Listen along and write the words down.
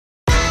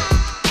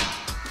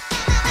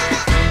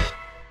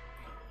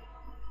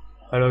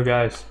Hello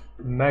guys,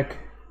 Mac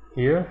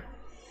here,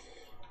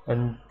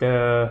 and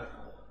in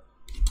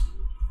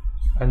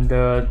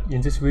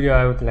this video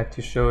I would like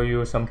to show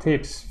you some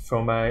tips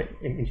from my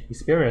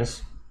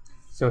experience.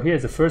 So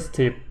here's the first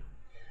tip,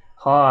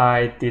 how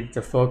I did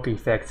the fog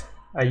effect.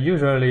 I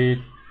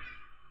usually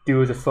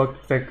do the fog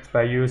effect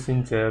by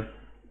using the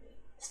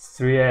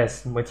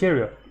 3S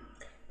material.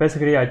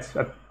 Basically, I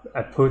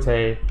put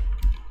a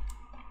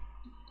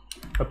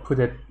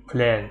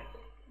plane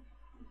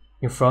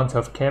in front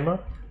of camera.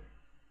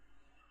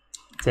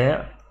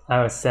 Then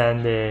I'll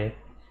send a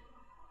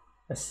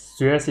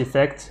 3S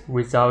effect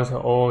without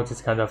all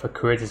this kind of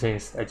crazy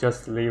things. I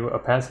just leave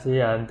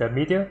opacity and the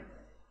media.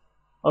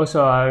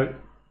 Also,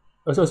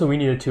 we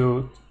need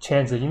to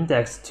change the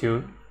index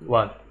to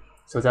 1,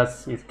 so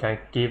that it can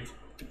give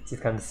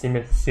this kind of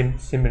similar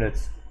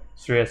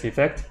 3S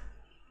effect.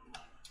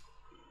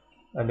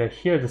 And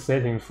here's the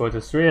setting for the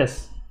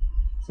 3S.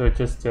 So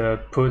just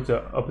put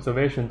the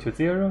observation to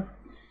 0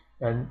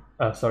 and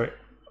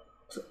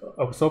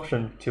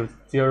absorption to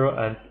 0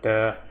 and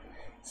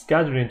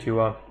scattering to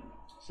 1.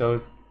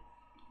 So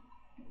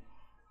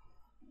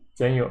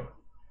then you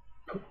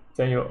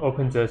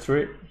open the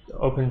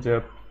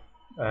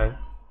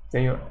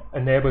then you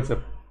enable the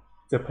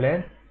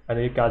plane,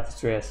 and you got the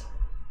 3S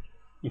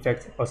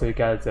effect. Also, you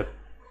got the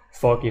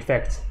fog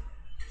effect.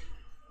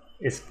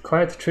 It's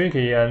quite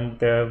tricky and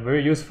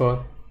very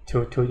useful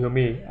to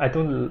me. I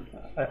don't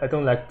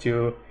like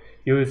to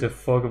use the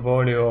fog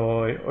volume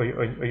or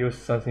use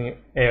something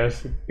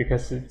else,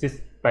 because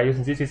by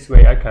using this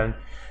way I can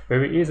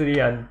very easily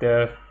and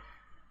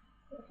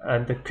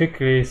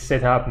quickly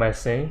set up my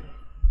scene.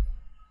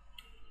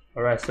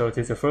 Alright, so this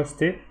is the first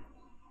tip.